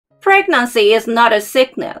Pregnancy is not a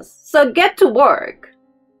sickness, so get to work.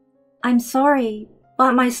 I'm sorry,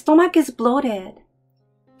 but my stomach is bloated.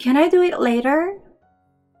 Can I do it later?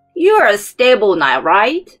 You're stable now,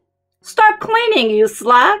 right? Start cleaning, you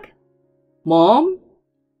slug. Mom?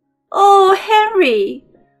 Oh, Henry,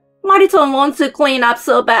 Mariton wants to clean up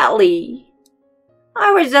so badly.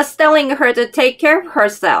 I was just telling her to take care of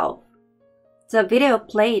herself. The video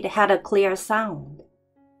played had a clear sound.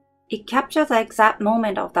 It captured the exact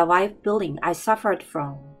moment of the wife bullying I suffered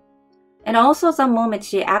from, and also the moment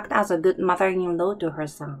she acted as a good mother-in-law to her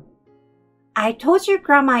son. I told you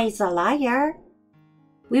Grandma is a liar.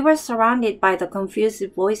 We were surrounded by the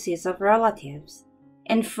confused voices of relatives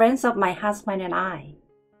and friends of my husband and I.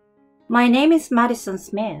 My name is Madison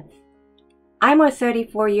Smith. I'm a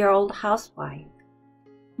 34-year-old housewife.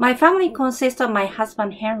 My family consists of my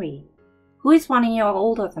husband Henry, who is 1 year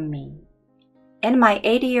older than me, and my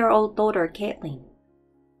 80-year-old daughter Caitlin.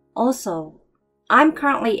 Also, I'm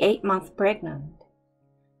currently 8 months pregnant.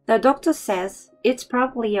 The doctor says it's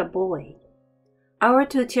probably a boy. Our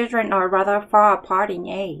 2 children are rather far apart in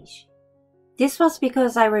age. This was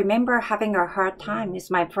because I remember having a hard time with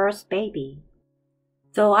my first baby.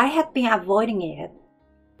 Though I had been avoiding it,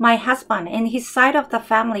 my husband and his side of the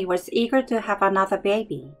family was eager to have another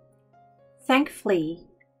baby. Thankfully,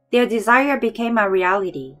 their desire became a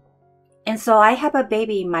reality, and so I have a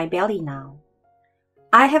baby in my belly now.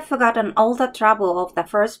 I have forgotten all the trouble of the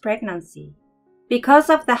first pregnancy because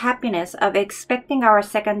of the happiness of expecting our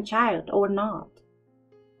second child or not.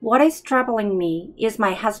 What is troubling me is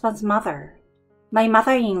my husband's mother, my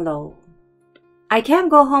mother-in-law. I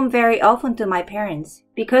can't go home very often to my parents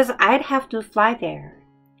because I'd have to fly there.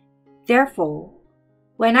 Therefore,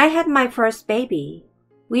 when I had my first baby,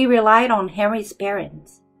 we relied on Henry's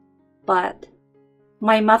parents. But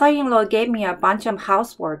my mother-in-law gave me a bunch of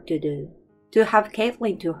housework to do to have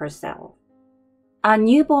Caitlin to herself. A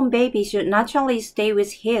newborn baby should naturally stay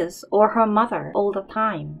with his or her mother all the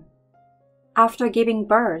time. After giving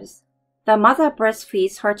birth, the mother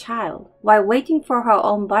breastfeeds her child while waiting for her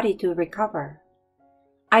own body to recover.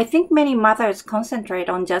 I think many mothers concentrate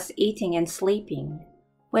on just eating and sleeping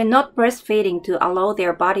when not breastfeeding to allow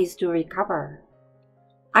their bodies to recover.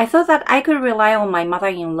 I thought that I could rely on my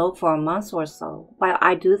mother-in-law for a month or so while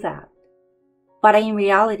I do that. But in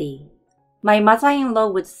reality, my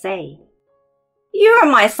mother-in-law would say, "You're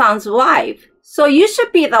my son's wife, so you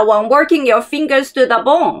should be the one working your fingers to the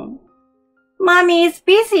bone. Mommy is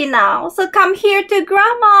busy now, so come here to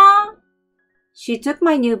Grandma." She took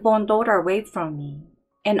my newborn daughter away from me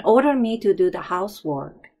and ordered me to do the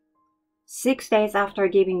housework. 6 days after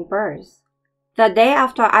giving birth, the day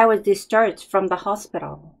after I was discharged from the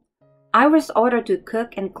hospital, I was ordered to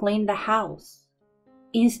cook and clean the house.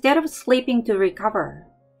 Instead of sleeping to recover,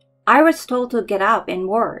 I was told to get up and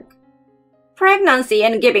work. Pregnancy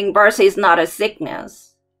and giving birth is not a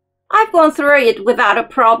sickness. I've gone through it without a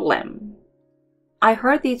problem. I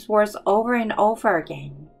heard these words over and over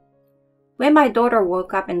again. When my daughter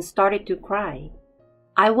woke up and started to cry,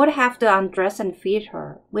 I would have to undress and feed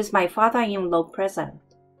her with my father-in-law present.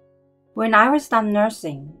 When I was done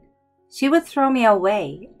nursing, she would throw me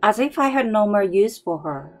away as if I had no more use for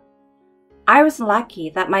her. I was lucky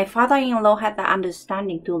that my father-in-law had the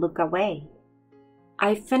understanding to look away.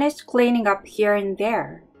 I finished cleaning up here and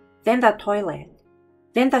there, then the toilet,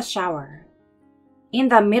 then the shower. In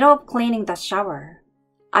the middle of cleaning the shower,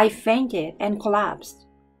 I fainted and collapsed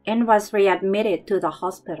and was readmitted to the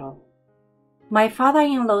hospital. My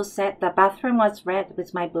father-in-law said the bathroom was red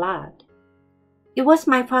with my blood. It was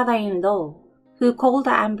my father-in-law who called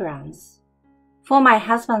the ambulance. For my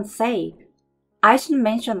husband's sake, I should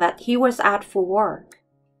mention that he was out for work.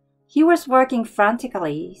 He was working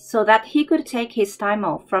frantically so that he could take his time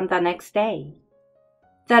off from the next day.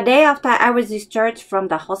 The day after I was discharged from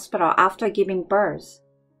the hospital after giving birth,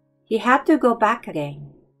 he had to go back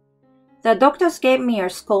again. The doctors gave me a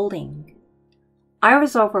scolding. I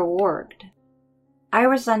was overworked. I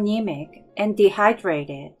was anemic and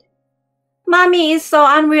dehydrated. Mommy is so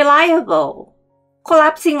unreliable.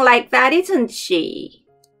 Collapsing like that, isn't she?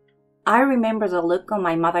 I remember the look on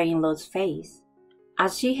my mother-in-law's face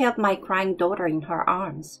as she held my crying daughter in her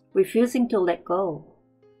arms, refusing to let go.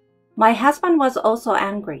 My husband was also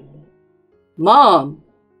angry. Mom,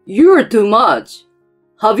 you're too much.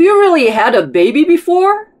 Have you really had a baby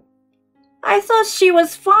before? I thought she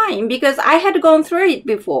was fine because I had gone through it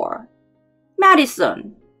before.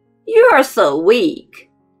 Madison, you are so weak.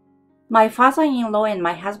 My father-in-law and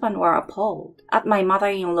my husband were appalled at my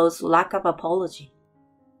mother-in-law's lack of apology.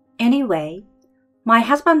 Anyway, my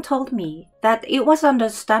husband told me that it was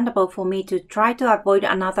understandable for me to try to avoid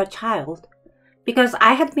another child because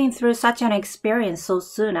I had been through such an experience so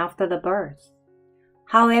soon after the birth.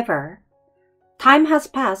 However, time has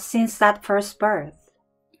passed since that first birth.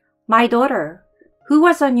 My daughter, who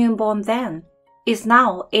was a newborn then, is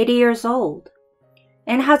now 80 years old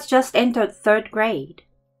and has just entered 3rd grade.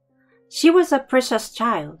 She was a precious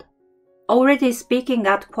child, already speaking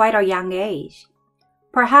at quite a young age,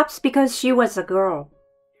 perhaps because she was a girl.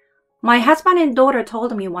 My husband and daughter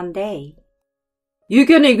told me one day, "You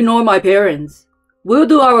can ignore my parents. We'll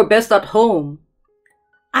do our best at home.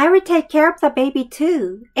 I will take care of the baby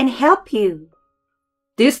too and help you."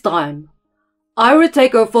 This time, I will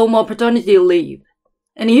take a formal paternity leave,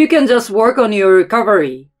 and you can just work on your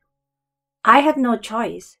recovery." I had no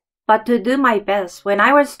choice but to do my best when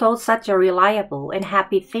I was told such a reliable and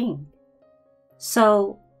happy thing.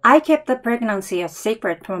 So I kept the pregnancy a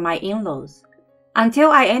secret from my in-laws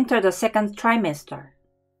until I entered the 2nd trimester.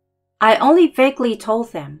 I only vaguely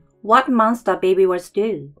told them what month the baby was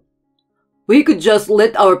due. "We could just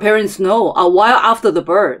let our parents know a while after the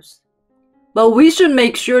birth. But we should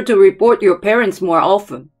make sure to report your parents more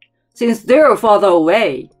often, since they're farther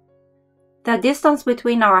away." The distance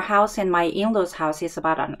between our house and my in-laws' house is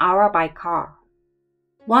about an hour by car.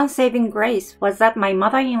 One saving grace was that my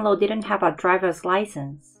mother-in-law didn't have a driver's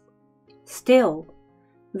license. Still,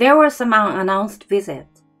 there were some unannounced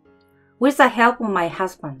visits. With the help of my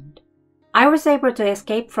husband, I was able to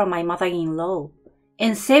escape from my mother-in-law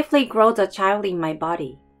and safely grow the child in my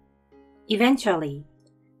body. Eventually,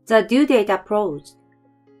 the due date approached.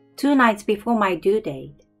 2 nights before my due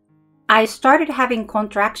date, I started having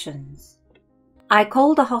contractions. I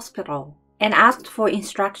called the hospital and asked for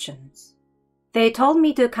instructions. They told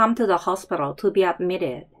me to come to the hospital to be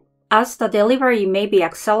admitted, as the delivery may be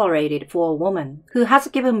accelerated for a woman who has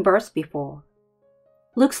given birth before.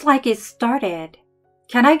 Looks like it started.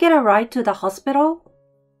 Can I get a ride to the hospital?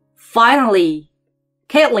 "Finally!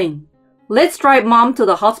 Caitlin, let's drive Mom to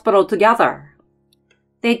the hospital together."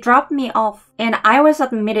 They dropped me off and I was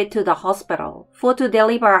admitted to the hospital to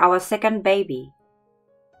deliver our 2nd baby.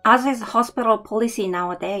 As is hospital policy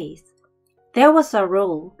nowadays, there was a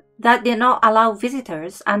rule that did not allow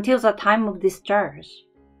visitors until the time of discharge.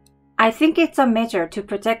 I think it's a measure to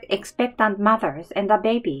protect expectant mothers and the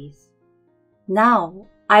babies. Now,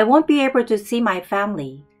 I won't be able to see my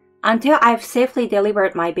family until I've safely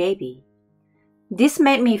delivered my baby. This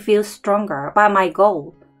made me feel stronger about my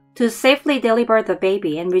goal to safely deliver the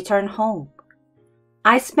baby and return home.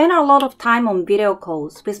 I spent a lot of time on video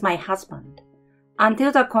calls with my husband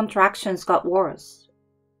until the contractions got worse.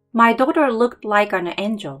 My daughter looked like an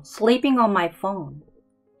angel sleeping on my phone,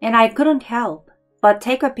 and I couldn't help but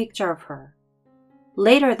take a picture of her.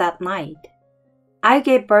 Later that night, I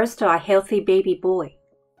gave birth to a healthy baby boy.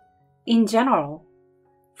 In general,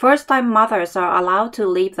 first-time mothers are allowed to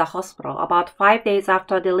leave the hospital about 5 days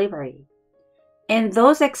after delivery, and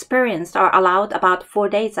those experienced are allowed about 4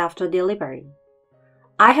 days after delivery.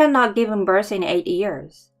 I had not given birth in 8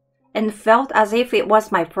 years and felt as if it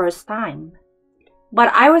was my first time,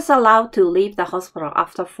 but I was allowed to leave the hospital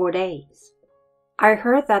after 4 days. I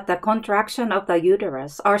heard that the contraction of the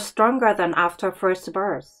uterus are stronger than after first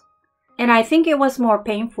birth, and I think it was more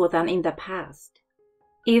painful than in the past.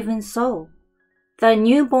 Even so, the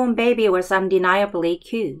newborn baby was undeniably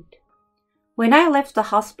cute. When I left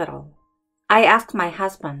the hospital, I asked my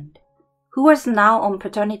husband, who was now on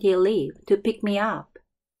paternity leave, to pick me up.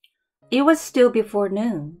 It was still before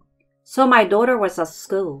noon, so my daughter was at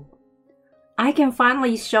school. "I can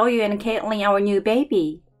finally show you and Caitlin our new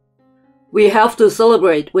baby." "We have to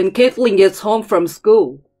celebrate when Caitlin gets home from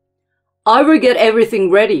school. I will get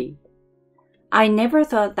everything ready." I never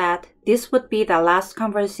thought that this would be the last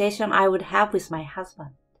conversation I would have with my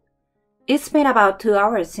husband. It's been about 2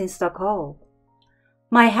 hours since the call.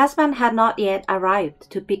 My husband had not yet arrived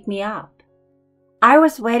to pick me up. I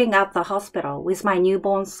was waiting at the hospital with my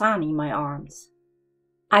newborn son in my arms.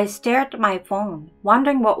 I stared at my phone,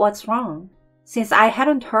 wondering what was wrong, since I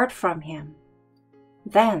hadn't heard from him.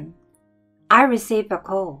 Then, I received a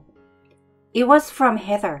call. It was from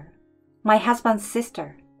Heather, my husband's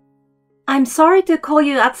sister. "I'm sorry to call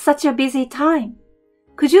you at such a busy time.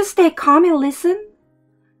 Could you stay calm and listen?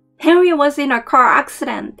 Henry was in a car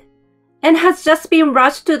accident and has just been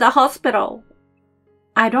rushed to the hospital."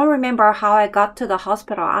 I don't remember how I got to the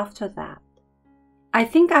hospital after that. I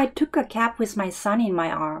think I took a cab with my son in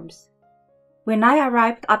my arms. When I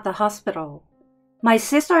arrived at the hospital, my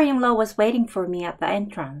sister-in-law was waiting for me at the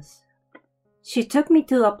entrance. She took me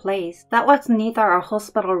to a place that was neither a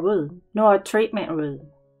hospital room nor a treatment room,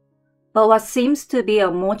 but what seems to be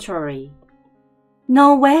a mortuary.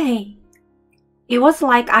 No way! It was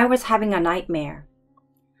like I was having a nightmare.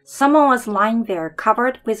 Someone was lying there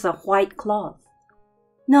covered with a white cloth.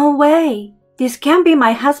 No way! This can't be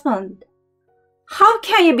my husband. How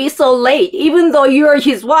can you be so late even though you're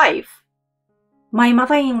his wife? My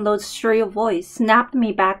mother-in-law's shrill voice snapped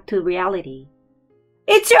me back to reality.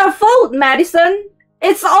 It's your fault, Madison!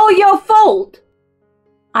 It's all your fault!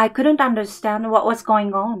 I couldn't understand what was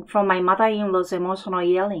going on from my mother-in-law's emotional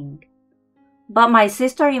yelling. But my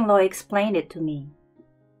sister-in-law explained it to me.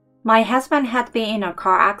 My husband had been in a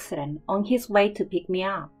car accident on his way to pick me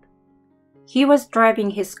up. He was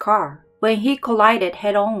driving his car when he collided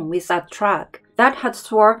head-on with a truck that had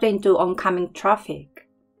swerved into oncoming traffic.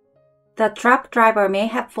 The truck driver may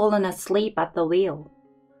have fallen asleep at the wheel.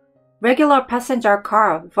 Regular passenger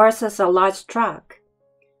car versus a large truck.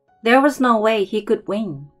 There was no way he could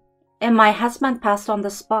win, and my husband passed on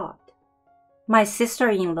the spot. My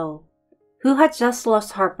sister-in-law, who had just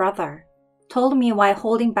lost her brother, told me while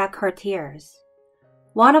holding back her tears.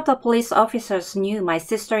 One of the police officers knew my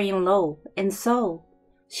sister-in-law, and so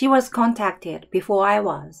she was contacted before I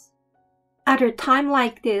was. At a time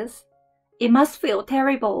like this, it must feel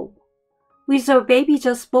terrible. With your baby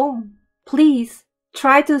just born, please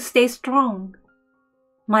try to stay strong.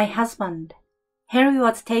 My husband, Henry,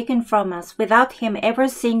 was taken from us without him ever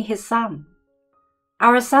seeing his son.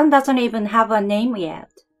 Our son doesn't even have a name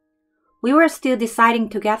yet. We were still deciding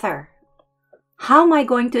together. How am I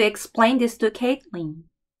going to explain this to Caitlin?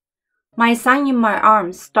 My son in my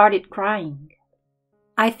arms started crying.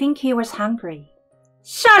 I think he was hungry.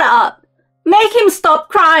 Shut up! Make him stop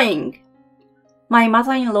crying! My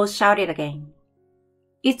mother-in-law shouted again.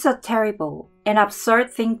 It's a terrible and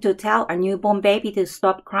absurd thing to tell a newborn baby to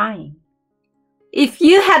stop crying. If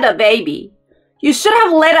you had a baby, you should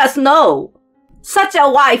have let us know. Such a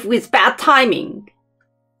wife with bad timing.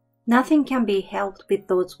 Nothing can be helped with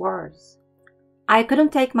those words. I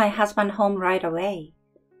couldn't take my husband home right away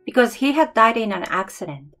because he had died in an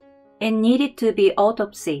accident and needed to be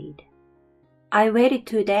autopsied. I waited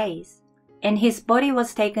 2 days, and his body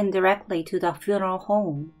was taken directly to the funeral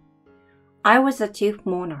home. I was the chief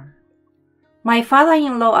mourner. My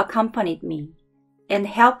father-in-law accompanied me and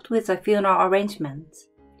helped with the funeral arrangements.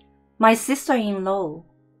 My sister-in-law,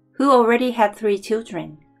 who already had 3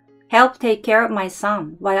 children, helped take care of my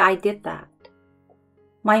son while I did that.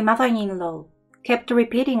 My mother-in-law kept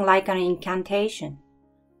repeating like an incantation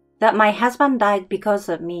that my husband died because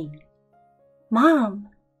of me. Mom,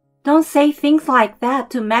 don't say things like that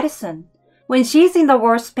to Madison when she's in the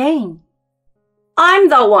worst pain. I'm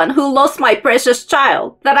the one who lost my precious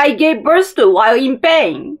child that I gave birth to while in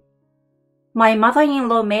pain. My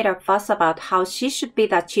mother-in-law made a fuss about how she should be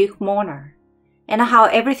the chief mourner and how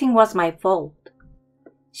everything was my fault.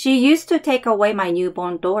 She used to take away my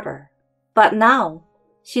newborn daughter, but now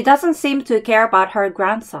she doesn't seem to care about her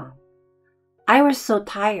grandson. I was so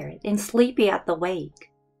tired and sleepy at the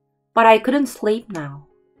wake, but I couldn't sleep now.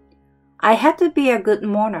 I had to be a good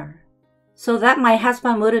mourner so that my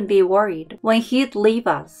husband wouldn't be worried when he'd leave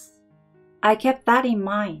us. I kept that in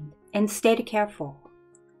mind and stayed careful.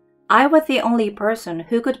 I was the only person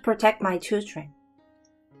who could protect my children.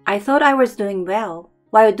 I thought I was doing well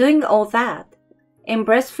while doing all that and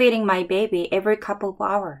breastfeeding my baby every couple of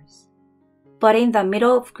hours. But in the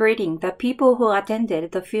middle of greeting the people who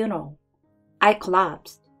attended the funeral, I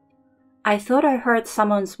collapsed. I thought I heard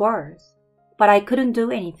someone's words, but I couldn't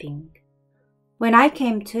do anything. When I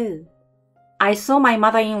came to, I saw my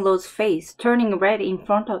mother-in-law's face turning red in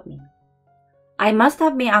front of me. I must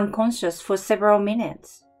have been unconscious for several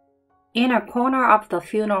minutes. In a corner of the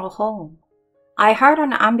funeral home, I heard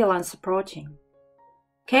an ambulance approaching.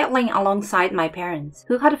 Caitlin, alongside my parents,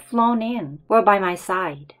 who had flown in, were by my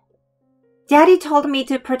side. Daddy told me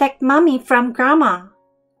to protect Mommy from Grandma.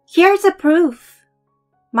 Here's the proof.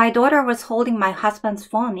 My daughter was holding my husband's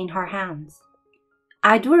phone in her hands.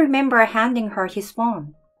 I do remember handing her his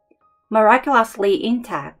phone, miraculously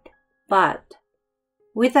intact, but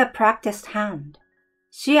with a practiced hand,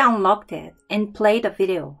 she unlocked it and played a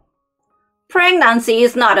video. Pregnancy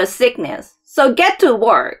is not a sickness, so get to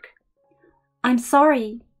work. I'm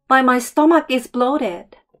sorry, but my stomach is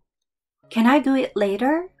bloated. Can I do it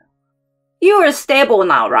later? You're stable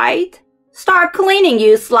now, right? Start cleaning,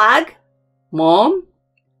 you slag. Mom?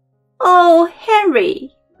 Oh,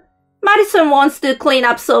 Henry. Madison wants to clean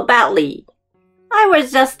up so badly. I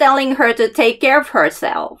was just telling her to take care of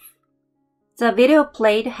herself. The video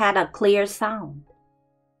played had a clear sound.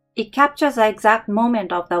 It captures the exact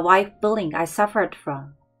moment of the wife bullying I suffered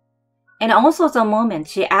from, and also the moment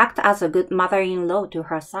she acted as a good mother-in-law to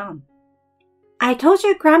her son. I told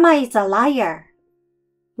you Grandma is a liar.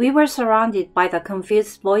 We were surrounded by the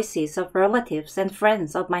confused voices of relatives and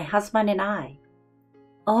friends of my husband and I.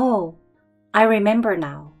 Oh, I remember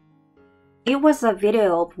now. It was a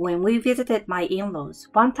video of when we visited my in-laws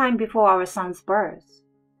one time before our son's birth.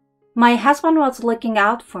 My husband was looking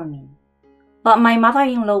out for me, but my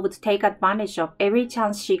mother-in-law would take advantage of every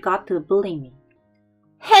chance she got to bully me.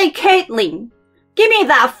 Hey, Caitlin, give me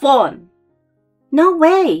that phone. No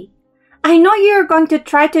way! I know you're going to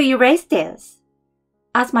try to erase this.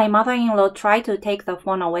 As my mother-in-law tried to take the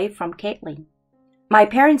phone away from Caitlin, my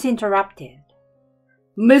parents interrupted.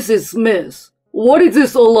 Mrs. Smith, what is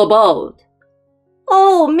this all about?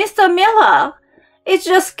 Oh, Mr. Miller, it's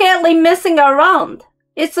just Caitlin messing around.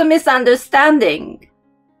 It's a misunderstanding.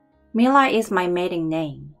 Miller is my maiden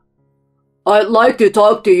name. I'd like to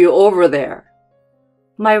talk to you over there.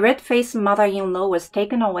 My red-faced mother-in-law was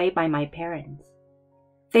taken away by my parents.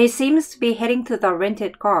 They seemed to be heading to the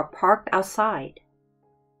rented car parked outside.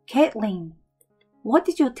 Caitlin, what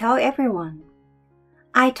did you tell everyone?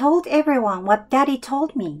 I told everyone what Daddy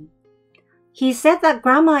told me. He said that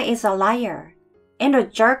Grandma is a liar and a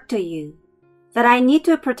jerk to you, that I need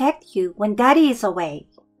to protect you when Daddy is away.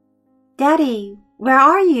 Daddy, where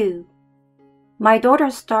are you? My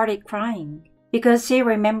daughter started crying because she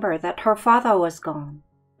remembered that her father was gone.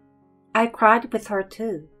 I cried with her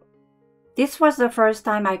too. This was the first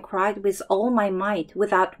time I cried with all my might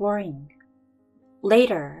without worrying.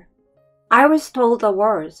 Later, I was told the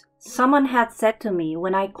words someone had said to me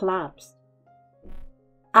when I collapsed.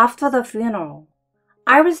 After the funeral,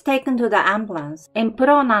 I was taken to the ambulance and put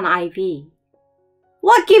on an IV.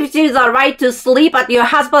 What gives you the right to sleep at your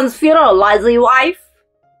husband's funeral, lazy wife?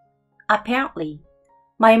 Apparently,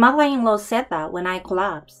 my mother-in-law said that when I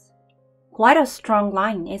collapsed. Quite a strong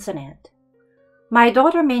line, isn't it? My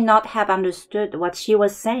daughter may not have understood what she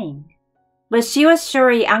was saying, but she was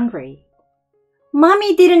surely angry.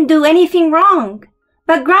 Mommy didn't do anything wrong,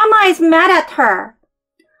 but Grandma is mad at her.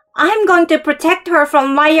 I'm going to protect her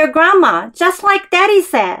from liar Grandma, just like Daddy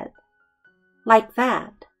said. Like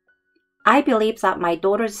that. I believe that my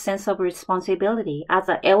daughter's sense of responsibility as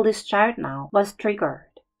the eldest child now was triggered.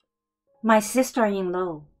 My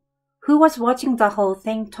sister-in-law, who was watching the whole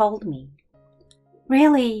thing, told me,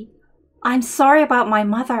 Really, I'm sorry about my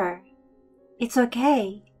mother. It's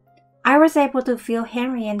okay. I was able to feel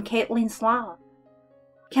Henry and Caitlin's love.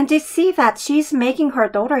 Can't you see that she's making her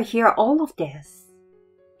daughter hear all of this?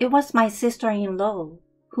 It was my sister-in-law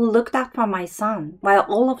who looked after my son while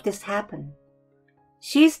all of this happened.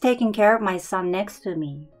 She's taking care of my son next to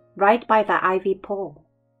me, right by the ivy pole.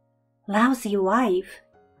 Lousy wife.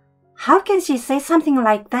 How can she say something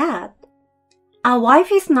like that? A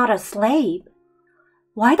wife is not a slave.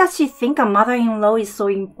 Why does she think a mother-in-law is so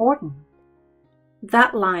important?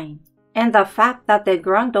 That line, and the fact that the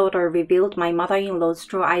granddaughter revealed my mother-in-law's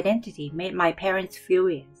true identity made my parents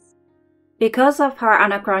furious. Because of her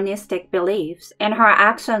anachronistic beliefs and her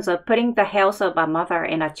actions of putting the health of a mother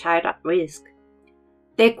and a child at risk,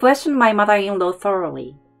 they questioned my mother-in-law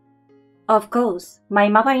thoroughly. Of course, my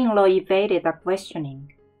mother-in-law evaded the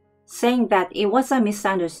questioning, saying that it was a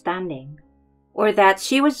misunderstanding, or that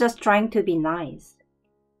she was just trying to be nice.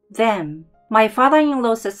 Then, my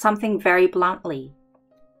father-in-law said something very bluntly.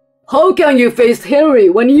 How can you face Henry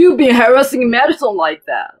when you've been harassing Madison like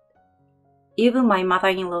that? Even my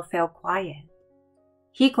mother-in-law fell quiet.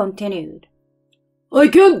 He continued, I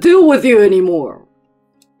can't deal with you anymore.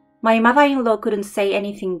 My mother-in-law couldn't say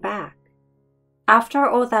anything back. After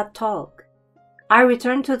all that talk, I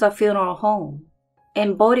returned to the funeral home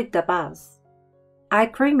and boarded the bus. I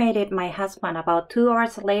cremated my husband about 2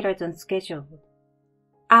 hours later than scheduled.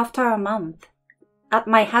 After a month, at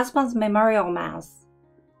my husband's memorial mass,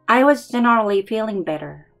 I was generally feeling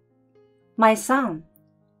better. My son,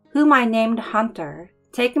 whom I named Hunter,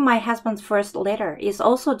 taking my husband's first letter, is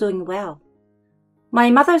also doing well. My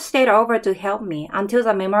mother stayed over to help me until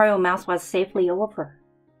the memorial mass was safely over.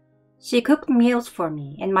 She cooked meals for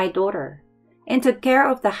me and my daughter and took care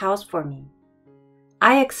of the house for me.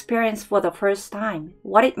 I experienced for the first time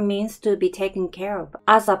what it means to be taken care of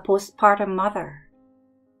as a postpartum mother.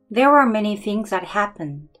 There were many things that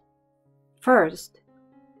happened. First,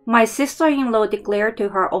 my sister-in-law declared to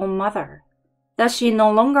her own mother that she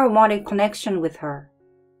no longer wanted connection with her.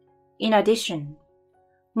 In addition,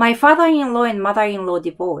 my father-in-law and mother-in-law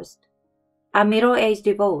divorced, a middle-aged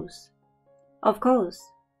divorce. Of course,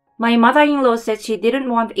 my mother-in-law said she didn't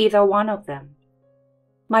want either one of them.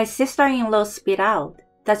 My sister-in-law spit out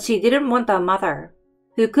that she didn't want a mother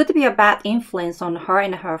who could be a bad influence on her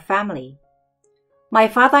and her family. My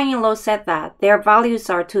father-in-law said that their values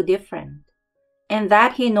are too different, and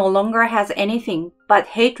that he no longer has anything but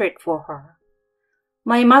hatred for her.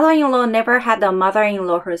 My mother-in-law never had a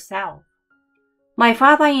mother-in-law herself. My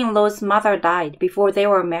father-in-law's mother died before they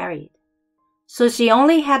were married, so she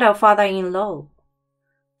only had a father-in-law.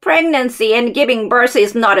 Pregnancy and giving birth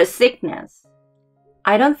is not a sickness.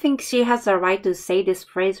 I don't think she has the right to say this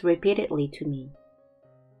phrase repeatedly to me.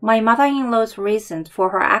 My mother-in-law's reason for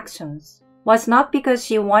her actions was not because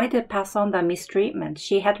she wanted to pass on the mistreatment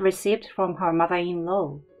she had received from her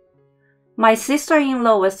mother-in-law. My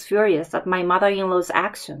sister-in-law was furious at my mother-in-law's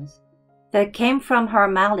actions that came from her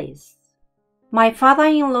malice. My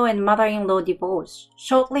father-in-law and mother-in-law divorced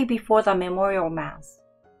shortly before the memorial mass,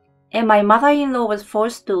 and my mother-in-law was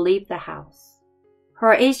forced to leave the house.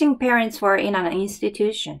 Her aging parents were in an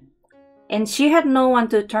institution, and she had no one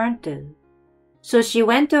to turn to, so she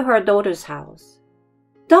went to her daughter's house.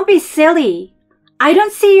 Don't be silly. I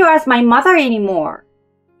don't see you as my mother anymore.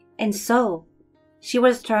 And so, she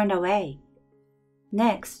was turned away.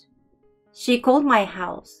 Next, she called my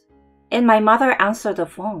house, and my mother answered the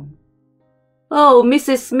phone. Oh,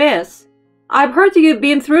 Mrs. Smith, I've heard you've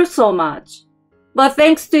been through so much. But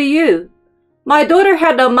thanks to you, my daughter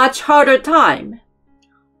had a much harder time.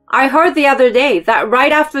 I heard the other day that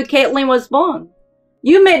right after Caitlin was born,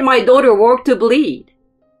 you made my daughter work to bleed.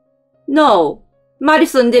 No,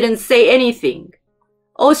 Madison didn't say anything.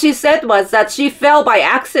 All she said was that she fell by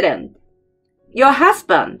accident. Your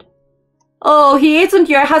husband. Oh, he isn't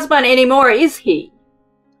your husband anymore, is he?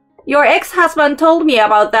 Your ex-husband told me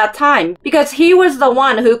about that time because he was the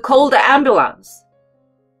one who called the ambulance.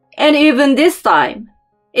 And even this time,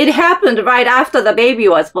 it happened right after the baby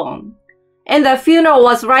was born, and the funeral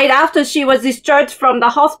was right after she was discharged from the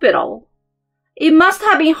hospital. It must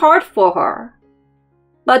have been hard for her.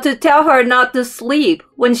 But to tell her not to sleep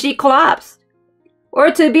when she collapsed,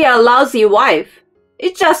 or to be a lousy wife,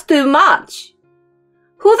 it's just too much.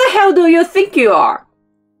 Who the hell do you think you are?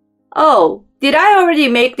 Oh, did I already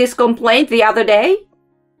make this complaint the other day?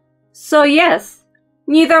 So yes,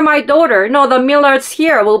 neither my daughter nor the Millards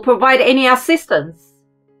here will provide any assistance.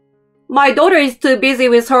 My daughter is too busy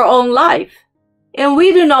with her own life, and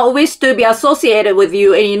we do not wish to be associated with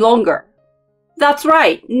you any longer. That's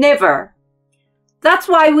right, never. That's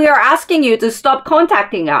why we are asking you to stop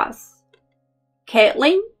contacting us.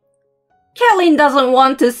 Caitlin? Caitlin doesn't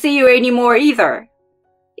want to see you anymore either.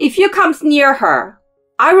 If you come near her,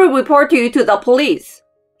 I will report you to the police.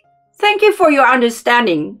 Thank you for your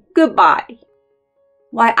understanding. Goodbye.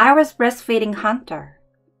 While I was breastfeeding Hunter,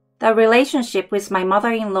 the relationship with my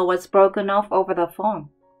mother-in-law was broken off over the phone.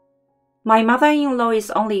 My mother-in-law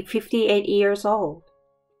is only 58 years old,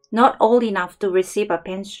 not old enough to receive a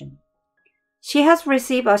pension. She has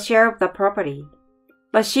received a share of the property,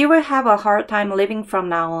 but she will have a hard time living from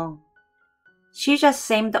now on. She just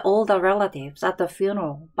shamed all the relatives at the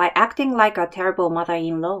funeral by acting like a terrible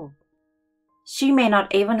mother-in-law. She may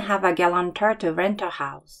not even have a guarantor to rent a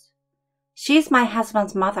house. She's my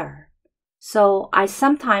husband's mother, so I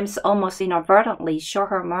sometimes almost inadvertently show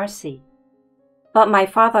her mercy. But my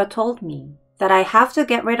father told me that I have to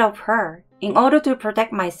get rid of her in order to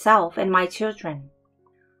protect myself and my children.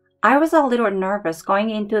 I was a little nervous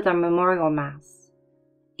going into the memorial mass.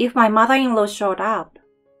 If my mother-in-law showed up,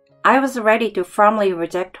 I was ready to firmly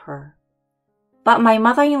reject her. But my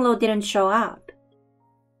mother-in-law didn't show up.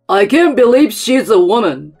 I can't believe she's a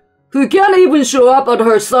woman who can't even show up at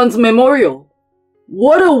her son's memorial.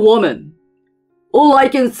 What a woman! All I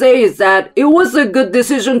can say is that it was a good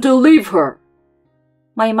decision to leave her.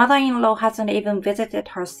 My mother-in-law hasn't even visited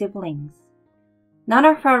her siblings. None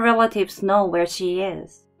of her relatives know where she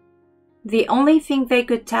is. The only thing they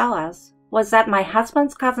could tell us was that my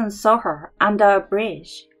husband's cousin saw her under a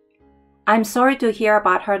bridge. I'm sorry to hear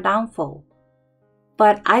about her downfall,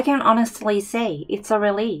 but I can honestly say it's a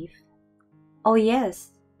relief. Oh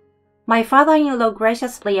yes, my father-in-law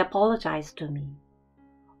graciously apologized to me.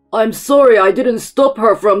 I'm sorry I didn't stop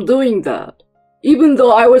her from doing that, even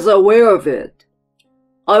though I was aware of it.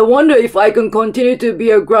 I wonder if I can continue to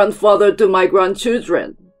be a grandfather to my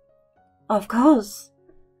grandchildren. Of course.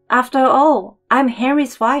 After all, I'm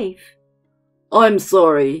Henry's wife. I'm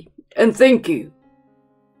sorry, and thank you.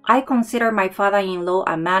 I consider my father-in-law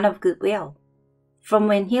a man of goodwill, from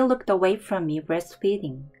when he looked away from me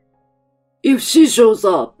breastfeeding. If she shows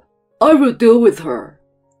up, I will deal with her.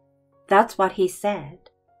 That's what he said,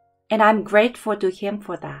 and I'm grateful to him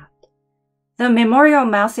for that. The memorial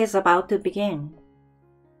mass is about to begin.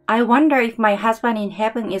 I wonder if my husband in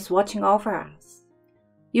heaven is watching over us.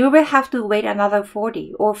 You will have to wait another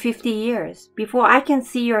 40 or 50 years before I can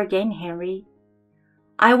see you again, Henry.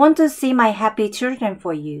 I want to see my happy children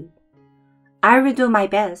for you. I will do my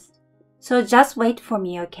best, so just wait for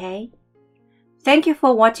me, okay? Thank you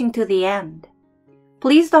for watching to the end.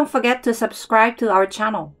 Please don't forget to subscribe to our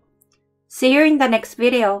channel. See you in the next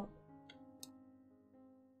video.